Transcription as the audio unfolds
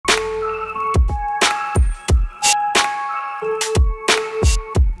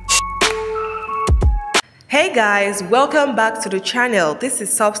Hey guys, welcome back to the channel. This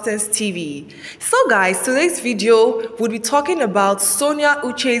is Substance TV. So guys, today's video we'll be talking about Sonia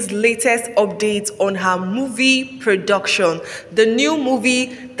Uche'S latest updates on her movie production, the new movie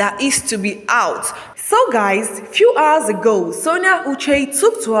that is to be out. So guys, a few hours ago, Sonia Uche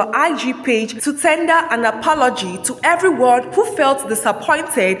took to her IG page to tender an apology to everyone who felt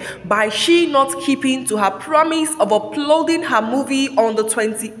disappointed by she not keeping to her promise of uploading her movie on the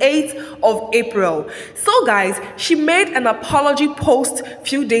 28th of April. So guys, she made an apology post a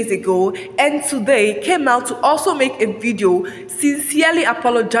few days ago and today came out to also make a video sincerely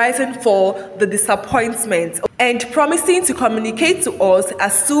apologizing for the disappointment and promising to communicate to us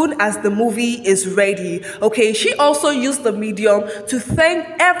as soon as the movie is ready. Okay, she also used the medium to thank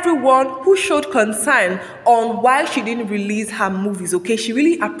everyone who showed concern on why she didn't release her movies. Okay, she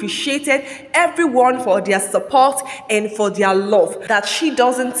really appreciated everyone for their support and for their love, that she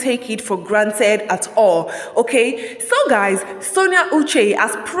doesn't take it for granted at all. Okay, so guys, Sonia Uche,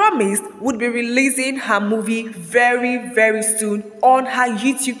 as promised, would be releasing her movie very soon on her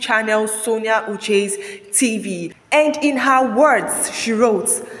YouTube channel, Sonia Uche'S TV. And in her words, she wrote,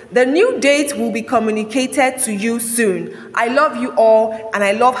 "The new date will be communicated to you soon. I love you all and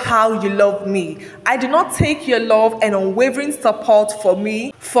I love how you love me. I do not take your love and unwavering support for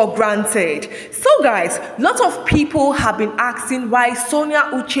me for granted." So guys, lots of people have been asking why Sonia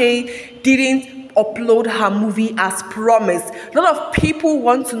Uche didn't upload her movie as promised. A lot of people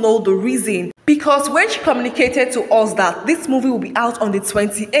want to know the reason. Because when she communicated to us that this movie will be out on the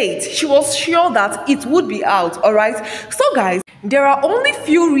 28th, she was sure that it would be out, alright? So guys, there are only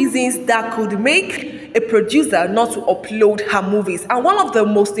few reasons that could make a producer not to upload her movies. And one of the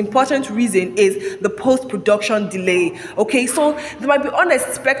most important reasons is the post-production delay. Okay, so there might be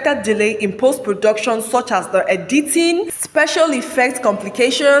unexpected delay in post-production such as the editing, special effects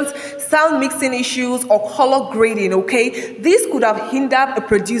complications, sound mixing issues, or color grading, okay? This could have hindered a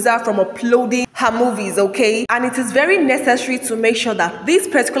producer from uploading her movies, okay? And it is very necessary to make sure that these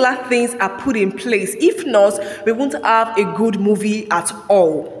particular things are put in place. If not, we won't have a good movie at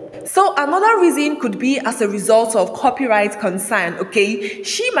all. So another reason could be as a result of copyright concern, okay?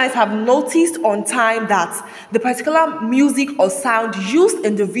 She might have noticed on time that the particular music or sound used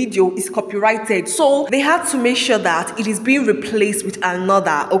in the video is copyrighted. So they had to make sure that it is being replaced with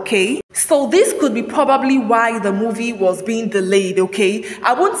another, okay? So this could be probably why the movie was being delayed, okay?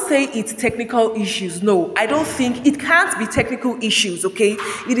 I won't say it's technical issues. No, I don't think it can't be technical issues, okay?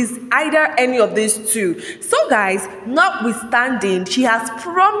 It is either any of these two. So guys, notwithstanding, she has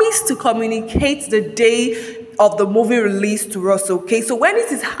promised to communicate the day of the movie release to us, okay? So when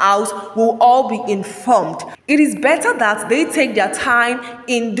it is out, we'll all be informed. It is better that they take their time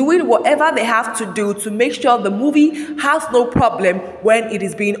in doing whatever they have to do to make sure the movie has no problem when it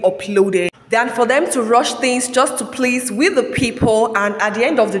is being uploaded, than for them to rush things just to please with the people, and at the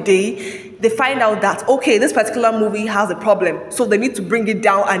end of the day they find out that, okay, this particular movie has a problem, so they need to bring it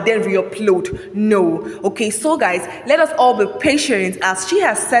down and then re-upload. No. Okay, so guys, let us all be patient, as she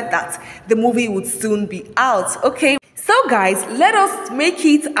has said that the movie would soon be out, okay? So guys, let us make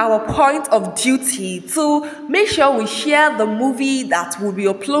it our point of duty to make sure we share the movie that will be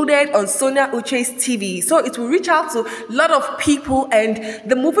uploaded on Sonia Uche'S TV. So it will reach out to a lot of people and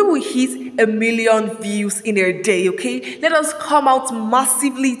the movie will hit 1 million views in a day, okay? Let us come out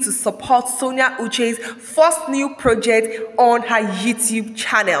massively to support Sonia Uche'S first new project on her YouTube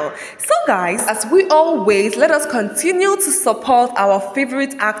channel. So guys, as we always, let us continue to support our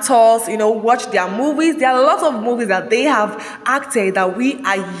favorite actors, you know, watch their movies. There are a lot of movies that they have acted that we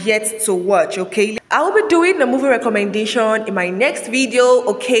are yet to watch, okay? I will be doing the movie recommendation in my next video,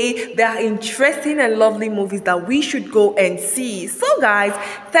 okay? There are interesting and lovely movies that we should go and see. So guys,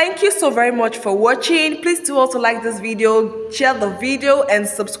 thank you so very much for watching. Please do also like this video, share the video, and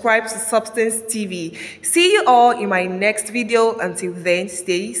subscribe to Substance TV. See you all in my next video. Until then,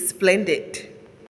 stay splendid.